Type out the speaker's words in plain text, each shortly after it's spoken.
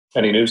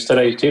Any news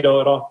today,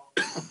 Tito, at all?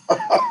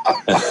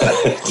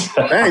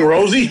 Dang,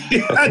 Rosie,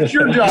 that's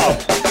your job.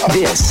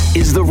 This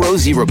is the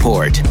Rosie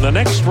Report. The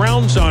next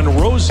round's on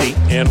Rosie,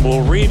 and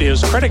we'll read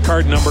his credit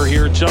card number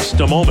here in just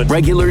a moment.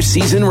 Regular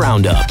season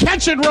roundup.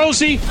 Catch it,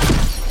 Rosie!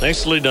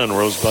 Nicely done,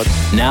 Rosebud.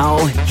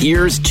 Now,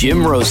 here's Jim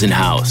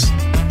Rosenhaus.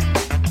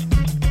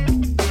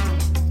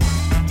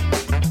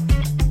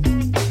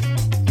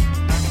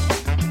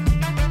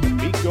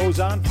 Goes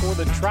on for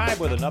the Tribe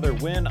with another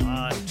win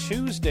on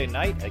Tuesday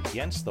night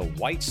against the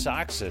White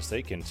Sox as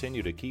they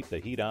continue to keep the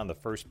heat on. The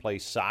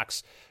first-place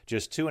Sox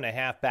just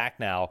 2.5 back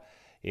now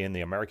in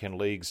the American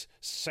League's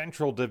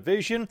Central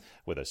Division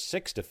with a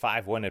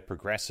 6-5 win at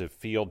Progressive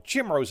Field.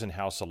 Jim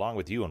Rosenhaus along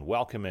with you, and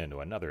welcome into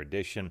another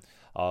edition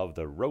of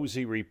the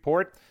Rosie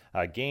Report,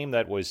 a game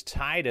that was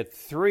tied at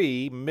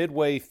 3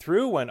 midway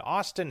through when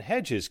Austin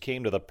Hedges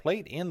came to the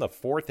plate in the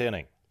 4th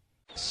inning.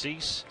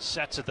 Cease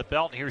sets at the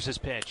belt, and here's his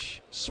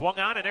pitch. Swung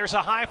on, and there's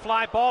a high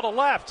fly ball to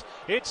left.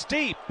 It's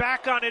deep.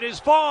 Back on it is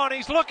Vaughn.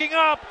 He's looking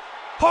up.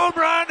 Home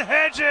run,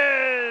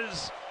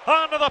 Hedges!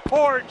 Onto the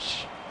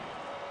porch.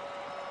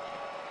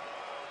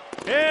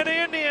 And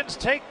the Indians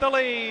take the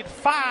lead,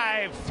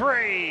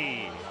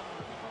 5-3.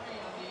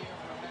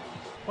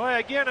 Boy,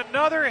 again,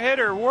 another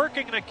hitter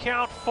working the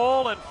count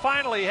full, and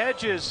finally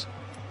Hedges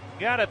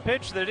got a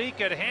pitch that he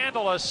could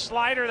handle, a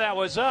slider that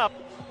was up.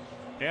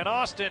 And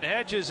Austin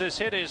Hedges has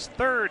hit his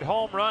 3rd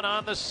home run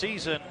on the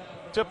season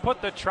to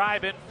put the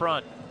Tribe in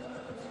front.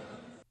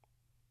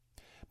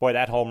 Boy,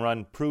 that home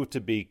run proved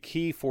to be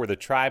key for the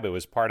Tribe. It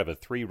was part of a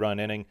 3-run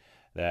inning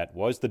that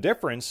was the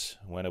difference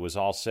when it was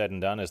all said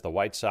and done as the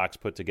White Sox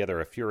put together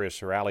a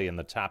furious rally in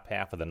the top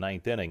half of the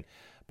 9th inning.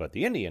 But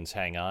the Indians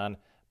hang on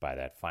by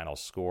that final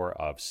score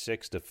of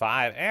 6-5.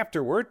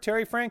 Afterward,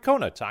 Terry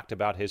Francona talked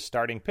about his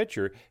starting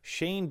pitcher,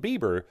 Shane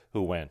Bieber,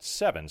 who went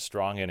 7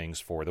 strong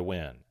innings for the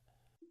win.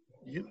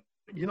 You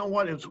know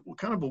what? It's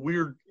kind of a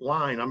weird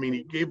line. I mean,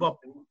 he gave up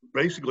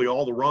basically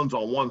all the runs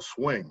on one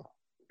swing.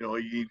 You know,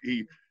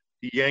 he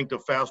yanked a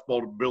fastball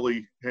to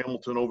Billy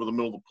Hamilton over the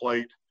middle of the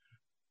plate.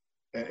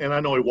 And I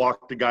know he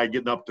walked the guy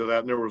getting up to that,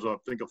 and there was, I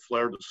think, a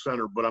flare to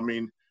center. But, I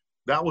mean,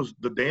 that was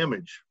the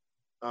damage.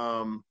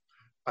 I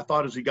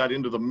thought as he got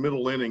into the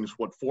middle innings,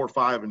 4,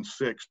 5, and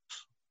 6,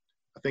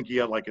 I think he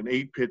had like an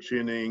 8-pitch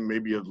inning,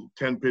 maybe a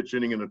 10-pitch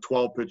inning, and a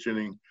 12-pitch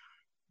inning.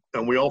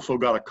 And we also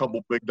got a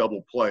couple big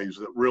double plays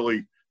that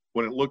really,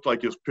 when it looked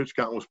like his pitch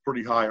count was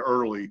pretty high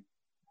early,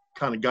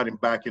 kind of got him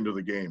back into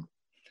the game.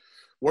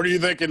 What are you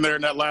thinking there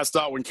in that last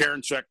out when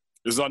Karinchak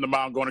is on the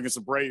mound going against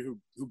a Bray who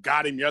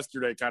got him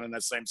yesterday kind of in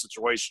that same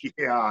situation?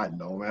 Yeah, I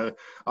know, man.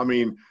 I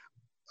mean,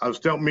 I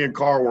was telling me and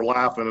Carl were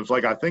laughing. It's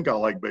like, I think I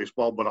like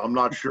baseball, but I'm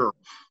not sure.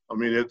 I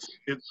mean, it's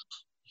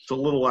a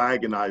little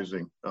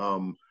agonizing.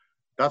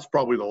 That's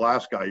probably the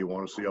last guy you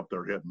want to see up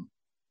there hitting.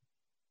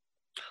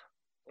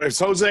 Is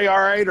Jose all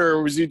right,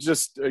 or was he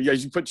just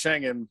you put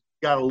Chang in?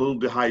 Got a little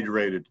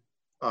dehydrated,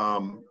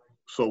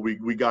 so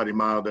we got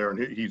him out of there, and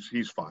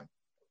he's fine.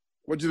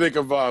 What do you think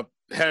of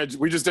Hedge?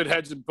 We just did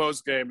Hedge in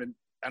post game, and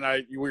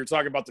we were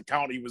talking about the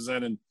count he was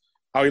in and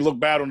how he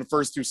looked bad on the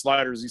first 2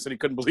 sliders. He said he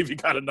couldn't believe he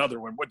got another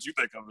one. What do you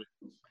think of it?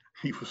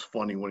 He was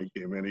funny when he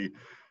came in.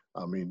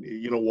 I mean,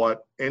 you know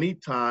what?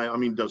 Anytime, I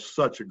mean, does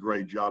such a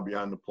great job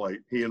behind the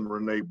plate. He and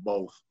Renee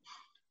both.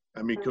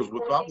 I mean, because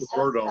without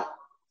Roberto,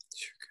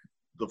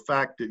 the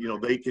fact that, you know,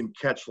 they can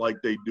catch like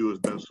they do has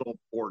been so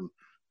important.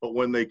 But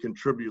when they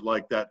contribute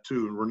like that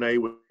too, and Renee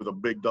with a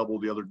big double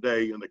the other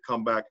day and the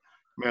comeback,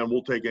 man,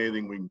 we'll take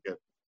anything we can get.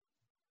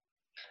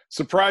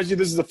 Surprised you?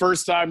 This is the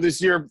first time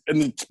this year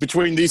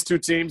between these two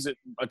teams that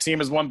a team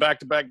has won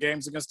back-to-back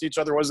games against each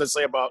other. What does that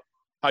say about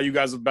how you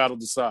guys have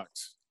battled the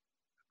Sox?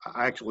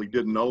 I actually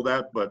didn't know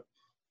that, but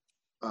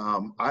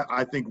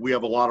I think we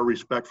have a lot of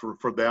respect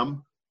for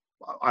them.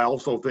 I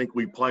also think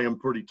we play them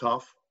pretty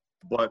tough,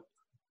 but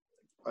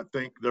I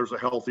think there's a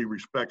healthy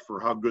respect for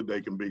how good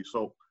they can be.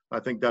 So I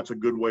think that's a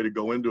good way to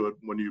go into it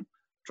when you're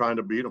trying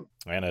to beat them.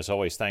 And as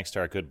always, thanks to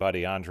our good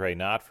buddy Andre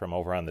Knott from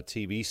over on the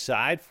TV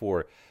side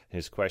for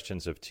his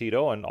questions of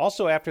Tito. And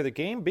also after the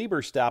game,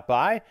 Bieber stopped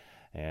by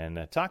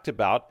and talked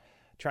about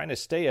trying to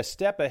stay a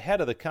step ahead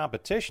of the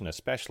competition,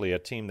 especially a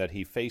team that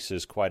he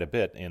faces quite a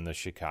bit in the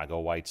Chicago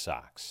White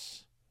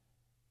Sox.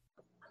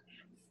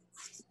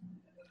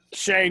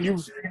 Shane,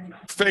 you've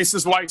faced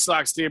this White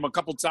Sox team a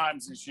couple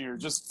times this year.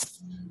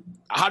 Just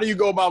how do you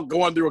go about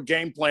going through a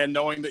game plan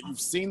knowing that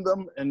you've seen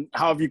them, and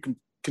how have you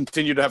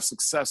continued to have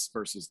success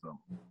versus them?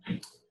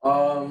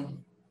 I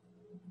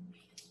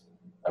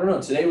don't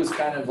know. Today was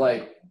kind of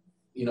like,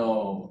 you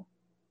know,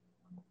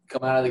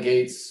 come out of the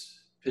gates,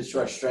 pitch to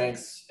our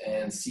strengths,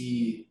 and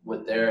see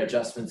what their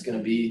adjustment's going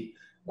to be,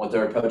 what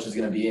their approach is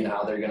going to be, and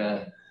how they're going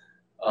to,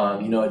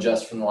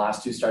 adjust from the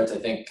last 2 starts. I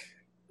think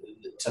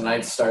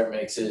tonight's start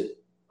makes it.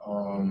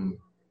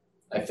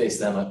 I faced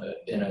them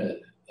in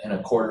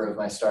a quarter of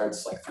my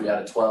starts, like 3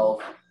 out of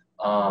 12.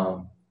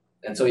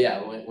 And so,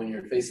 yeah, when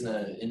you're facing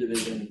an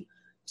in-division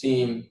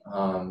team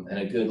and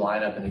a good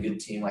lineup and a good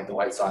team like the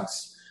White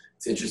Sox,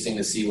 it's interesting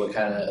to see what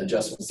kind of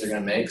adjustments they're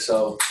going to make.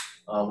 So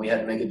we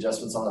had to make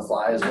adjustments on the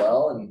fly as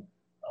well. And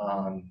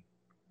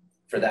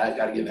for that,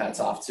 got to give hats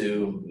off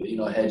to,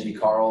 Hedgie,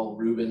 Carl,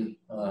 Ruben,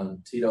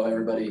 Tito,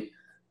 everybody,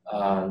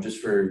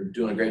 just for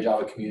doing a great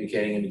job of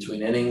communicating in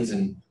between innings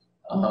and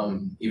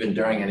even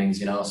during innings,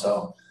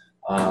 So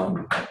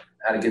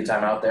had a good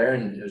time out there,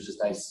 and it was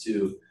just nice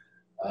to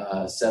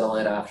settle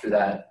in after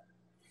that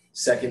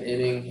second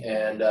inning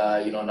and,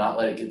 not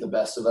let it get the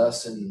best of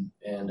us and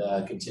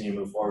continue to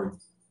move forward.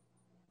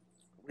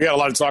 We had a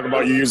lot of talk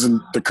about you using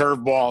the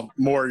curveball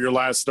more your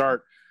last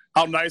start.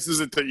 How nice is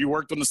it that you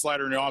worked on the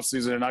slider in the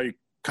offseason and now you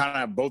kind of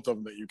have both of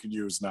them that you can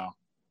use now?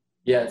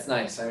 Yeah, it's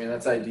nice. I mean,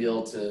 that's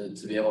ideal to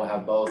be able to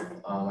have both.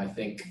 I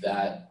think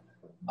that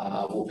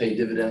will pay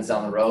dividends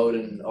down the road.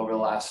 And over the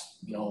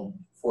last, 4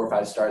 or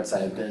 5 starts,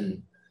 I've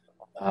been,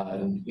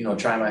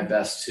 trying my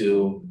best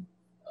to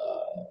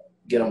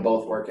get them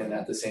both working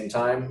at the same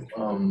time,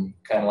 kind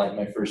of like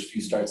my first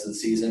few starts of the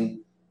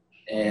season.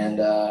 And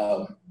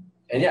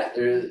yeah,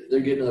 they're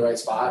getting to the right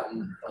spot.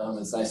 And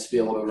it's nice to be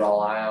able to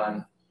rely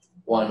on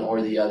one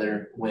or the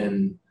other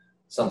when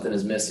something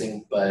is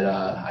missing. But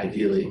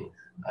ideally,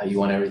 you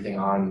want everything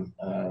on,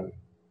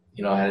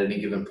 at any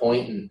given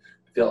point. And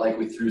I feel like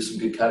we threw some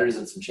good cutters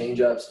and some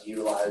changeups and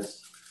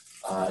utilized,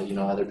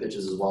 other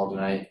pitches as well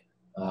tonight,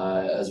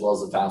 as well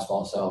as the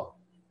fastball. So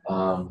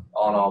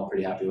all in all,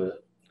 pretty happy with it.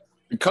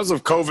 Because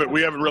of COVID,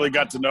 we haven't really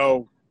got to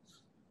know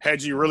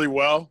Hedgie really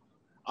well,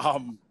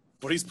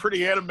 but he's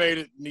pretty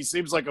animated and he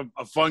seems like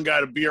a fun guy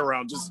to be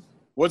around. Just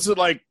what's it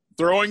like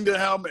throwing to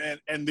him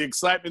and the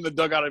excitement in the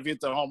dugout if he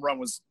hit the home run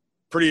was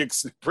pretty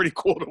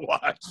cool to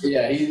watch.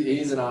 Yeah,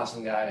 he's an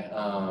awesome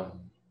guy.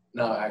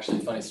 No, actually,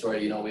 funny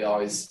story. We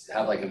always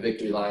have like a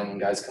victory line when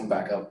guys come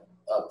back up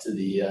to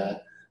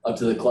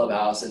the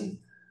clubhouse, and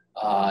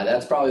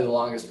that's probably the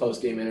longest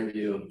post-game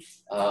interview,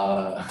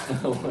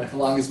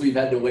 longest we've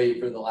had to wait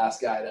for the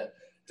last guy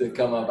to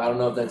come up. I don't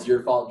know if that's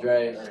your fault,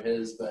 Dre, or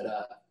his, but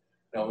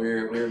we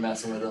were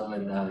messing with him,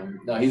 and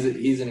no,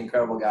 he's an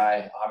incredible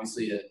guy.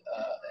 Obviously, an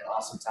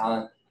awesome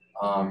talent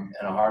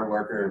and a hard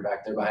worker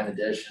back there behind the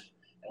dish, and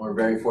we're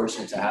very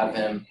fortunate to have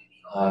him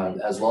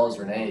as well as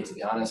Renee, to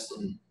be honest.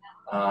 And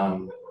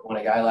when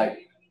a guy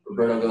like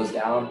Roberto goes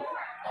down,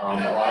 a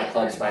lot of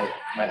clubs might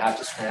have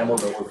to scramble,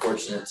 but we're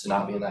fortunate to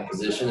not be in that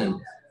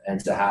position and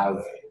to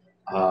have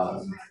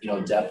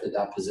depth at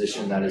that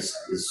position that is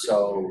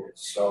so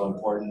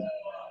important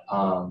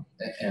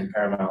and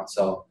paramount.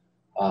 So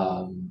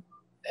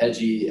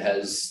Hedgie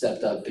has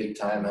stepped up big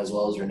time as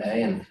well as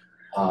Renee,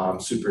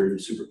 and super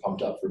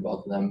pumped up for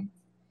both of them.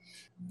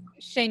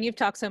 Shane, you've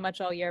talked so much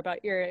all year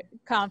about your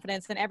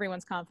confidence and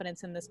everyone's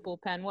confidence in this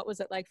bullpen. What was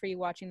it like for you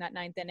watching that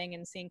 9th inning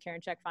and seeing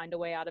Karinchak find a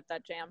way out of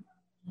that jam?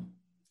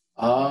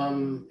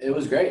 It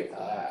was great.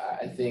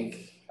 I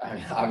think,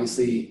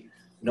 obviously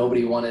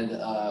nobody wanted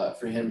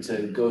for him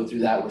to go through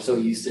that. We're so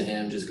used to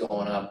him just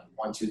going up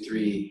 1, 2,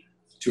 3,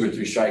 2 or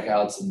 3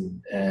 strikeouts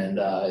and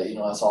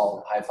us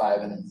all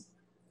high-fiving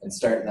and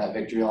starting that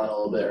victory line a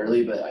little bit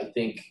early. But I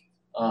think,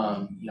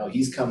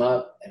 he's come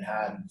up and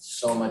had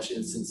so much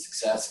instant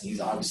success, and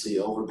he's obviously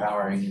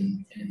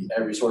overpowering in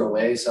every sort of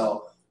way.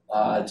 So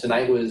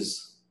tonight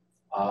was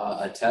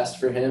a test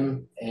for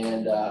him,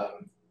 and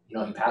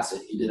he passed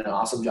it. He did an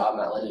awesome job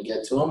not letting it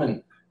get to him,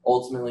 and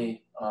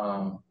ultimately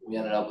we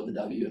ended up with a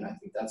W, and I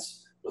think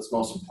that's what's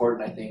most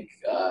important. I think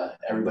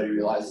everybody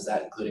realizes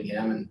that, including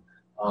him,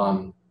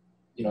 and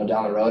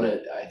down the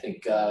road, I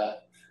think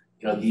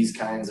these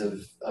kinds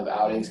of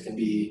outings can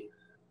be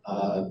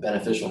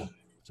beneficial.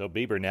 So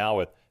Bieber now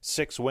with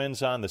 6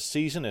 wins on the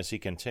season as he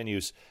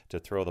continues to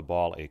throw the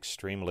ball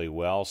extremely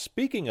well.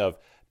 Speaking of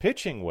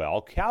pitching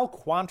well, Cal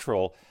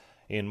Quantrill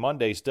in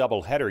Monday's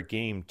doubleheader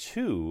Game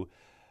 2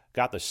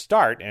 got the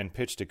start and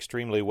pitched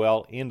extremely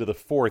well into the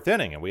 4th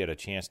inning, and we had a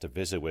chance to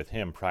visit with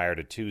him prior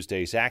to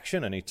Tuesday's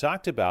action, and he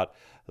talked about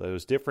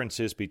those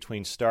differences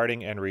between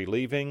starting and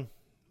relieving.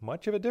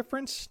 Much of a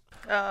difference?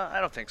 I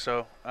don't think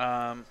so.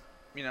 I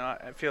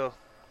feel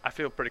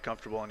pretty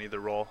comfortable in either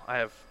role. I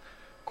have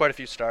quite a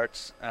few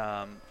starts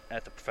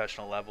at the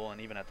professional level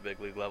and even at the big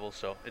league level,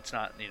 so it's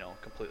not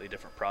a completely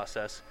different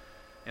process.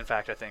 In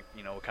fact, I think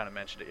we kind of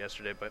mentioned it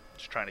yesterday, but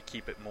just trying to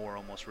keep it more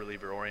almost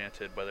reliever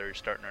oriented, whether you're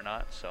starting or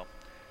not. So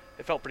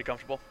it felt pretty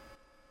comfortable.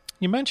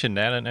 You mentioned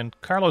that,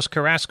 and Carlos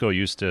Carrasco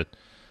used to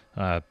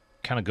kind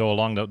of go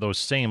along those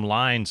same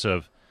lines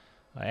of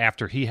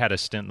after he had a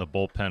stint in the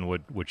bullpen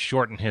would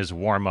shorten his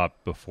warm-up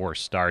before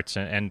starts.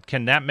 And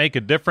can that make a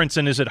difference?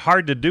 And is it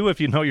hard to do if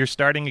you know you're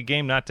starting a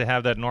game not to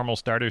have that normal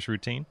starter's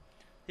routine?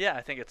 Yeah,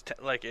 I think it's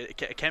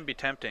it can be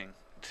tempting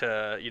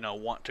to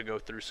want to go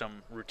through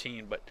some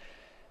routine, but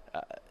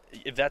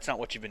if that's not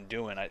what you've been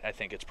doing, I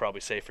think it's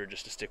probably safer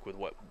just to stick with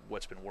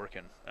what's been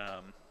working.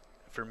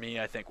 For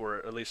me, I think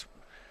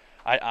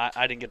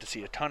I didn't get to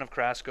see a ton of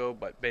Carrasco,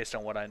 but based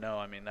on what I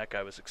know, that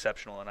guy was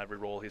exceptional in every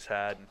role he's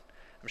had, and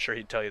I'm sure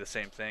he'd tell you the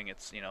same thing.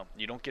 It's you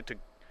don't get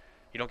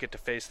to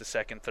face the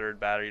second,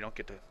 third batter. You don't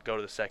get to go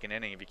to the second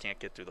inning if you can't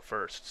get through the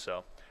first.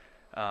 So,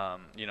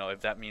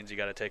 if that means you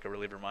got to take a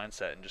reliever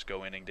mindset and just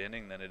go inning to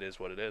inning, then it is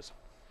what it is.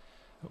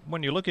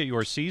 When you look at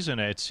your season,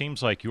 it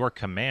seems like your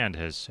command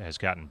has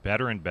gotten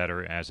better and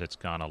better as it's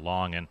gone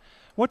along. And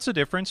what's the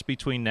difference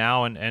between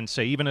now and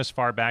say, even as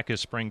far back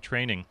as spring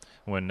training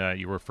when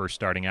you were first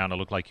starting out and it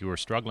looked like you were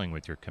struggling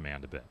with your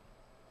command a bit?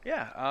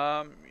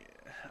 Yeah,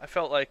 I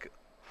felt like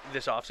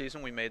this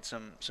offseason we made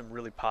some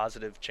really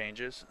positive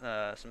changes,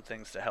 some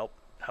things to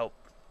help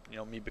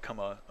me become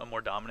a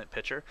more dominant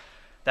pitcher.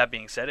 That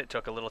being said, it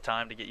took a little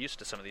time to get used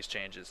to some of these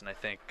changes, and I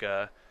think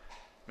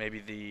maybe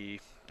the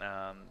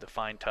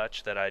fine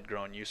touch that I'd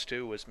grown used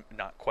to was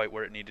not quite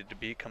where it needed to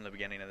be come the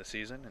beginning of the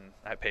season, and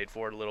I paid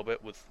for it a little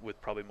bit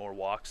with probably more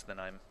walks than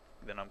I'm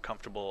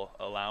comfortable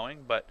allowing.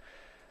 But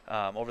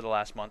over the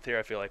last month here,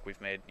 I feel like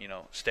we've made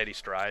steady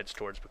strides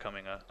towards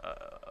becoming a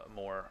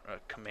more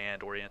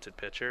command-oriented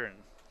pitcher, and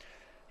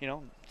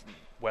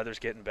weather's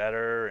getting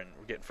better and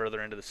we're getting further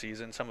into the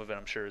season. Some of it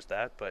I'm sure is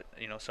that, but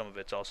some of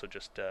it's also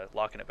just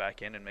locking it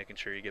back in and making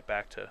sure you get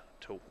back to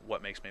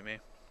what makes me me.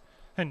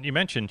 And you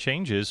mentioned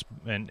changes,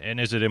 and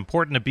is it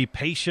important to be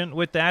patient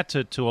with that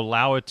to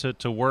allow it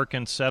to work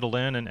and settle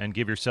in and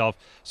give yourself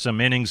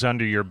some innings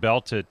under your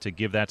belt to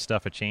give that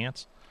stuff a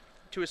chance?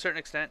 To a certain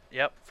extent,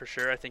 yep, for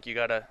sure. I think you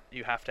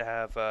have to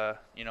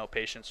have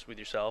patience with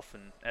yourself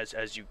and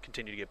as you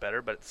continue to get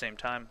better, but at the same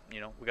time,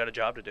 we got a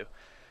job to do.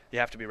 You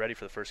have to be ready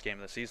for the first game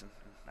of the season.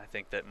 I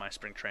think that my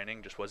spring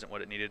training just wasn't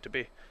what it needed to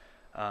be.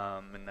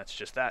 And that's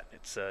just that.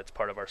 It's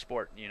part of our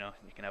sport. You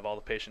can have all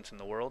the patience in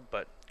the world,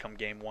 but come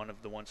game one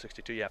of the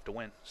 162, you have to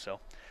win. So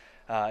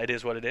it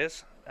is what it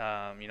is.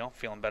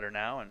 Feeling better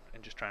now and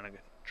just trying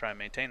and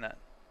maintain that.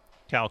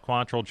 Cal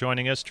Quantrill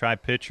joining us,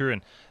 tri-pitcher,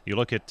 and you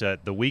look at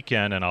the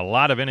weekend and a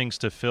lot of innings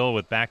to fill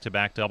with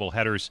back-to-back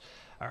doubleheaders.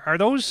 Are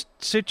those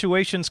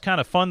situations kind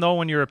of fun, though,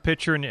 when you're a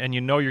pitcher and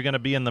you're going to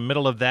be in the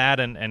middle of that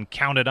and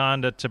counted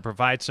on to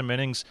provide some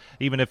innings,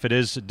 even if it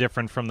is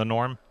different from the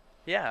norm?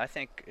 Yeah, I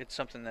think it's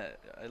something that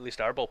at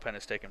least our bullpen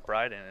has taken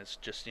pride in. It's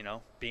just,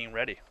 being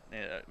ready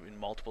in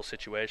multiple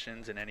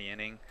situations in any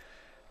inning,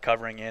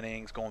 covering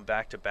innings, going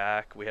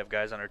back-to-back. We have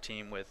guys on our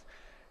team with,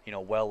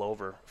 well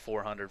over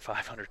 400,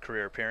 500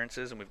 career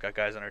appearances, and we've got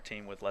guys on our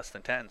team with less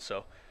than 10.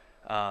 So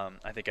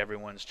I think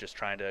everyone's just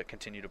trying to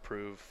continue to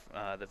prove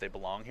that they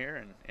belong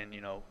here, and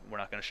we're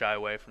not going to shy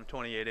away from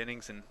 28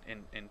 innings in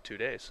 2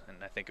 days. And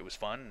I think it was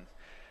fun. And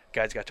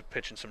guys got to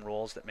pitch in some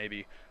roles that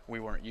maybe we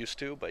weren't used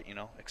to, but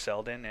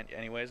excelled in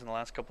anyways in the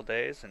last couple of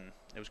days, and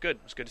it was good.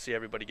 It was good to see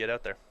everybody get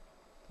out there.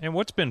 And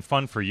what's been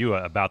fun for you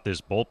about this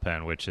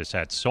bullpen, which has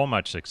had so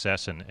much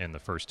success in the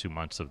first 2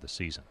 months of the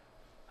season?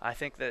 I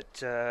think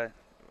that,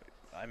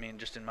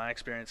 just in my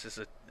experience, it's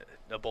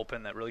a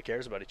bullpen that really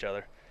cares about each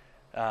other.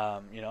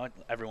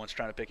 Everyone's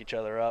trying to pick each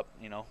other up.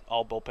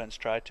 All bullpens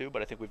try to,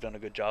 but I think we've done a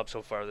good job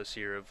so far this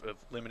year of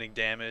limiting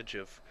damage,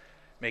 of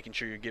making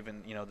sure you're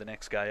giving the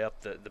next guy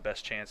up the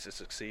best chance to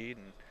succeed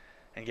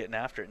and getting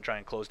after it and try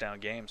and close down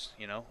games.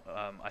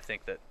 I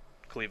think that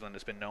Cleveland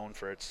has been known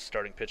for its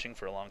starting pitching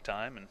for a long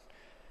time, and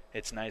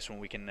it's nice when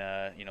we can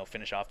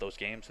finish off those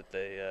games that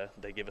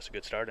they give us a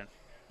good start in.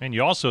 And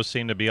you also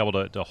seem to be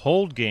able to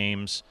hold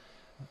games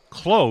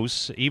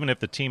close, even if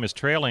the team is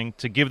trailing,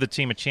 to give the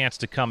team a chance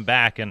to come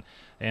back.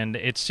 And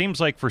it seems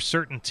like for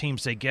certain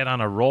teams they get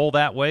on a roll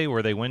that way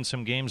where they win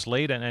some games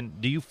late. And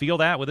do you feel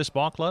that with this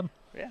ball club?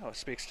 Yeah, it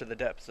speaks to the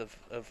depth of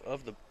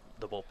the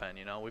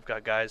bullpen. We've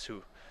got guys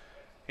who,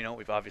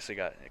 we've obviously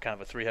got kind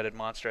of a three-headed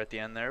monster at the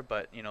end there,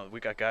 but,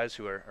 we've got guys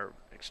who are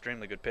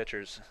extremely good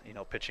pitchers,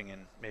 pitching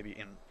in maybe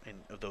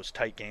in those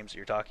tight games that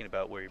you're talking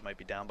about where you might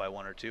be down by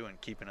 1 or 2 and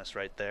keeping us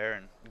right there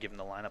and giving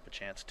the lineup a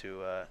chance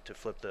to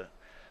flip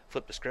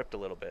the script a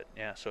little bit.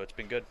 Yeah, so it's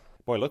been good.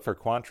 Boy, look for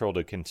Quantrill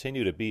to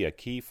continue to be a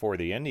key for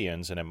the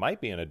Indians, and it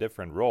might be in a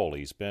different role.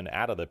 He's been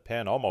out of the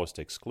pen almost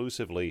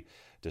exclusively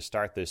to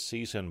start this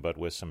season, but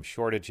with some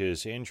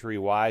shortages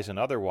injury-wise and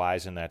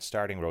otherwise in that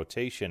starting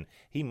rotation,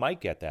 he might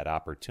get that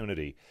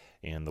opportunity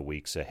in the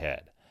weeks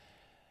ahead.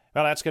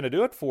 Well, that's going to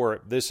do it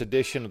for this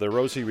edition of the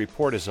Rosie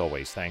Report. As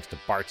always, thanks to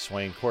Bart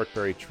Swain,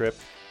 Courtbury Tripp,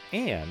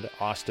 and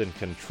Austin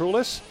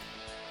Contrulis.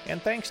 And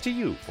thanks to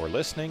you for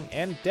listening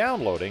and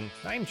downloading.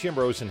 I'm Jim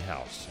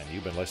Rosenhaus, and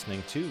you've been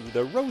listening to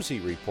The Rosie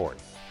Report.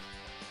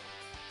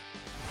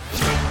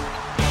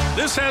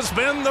 This has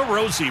been The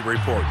Rosie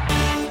Report.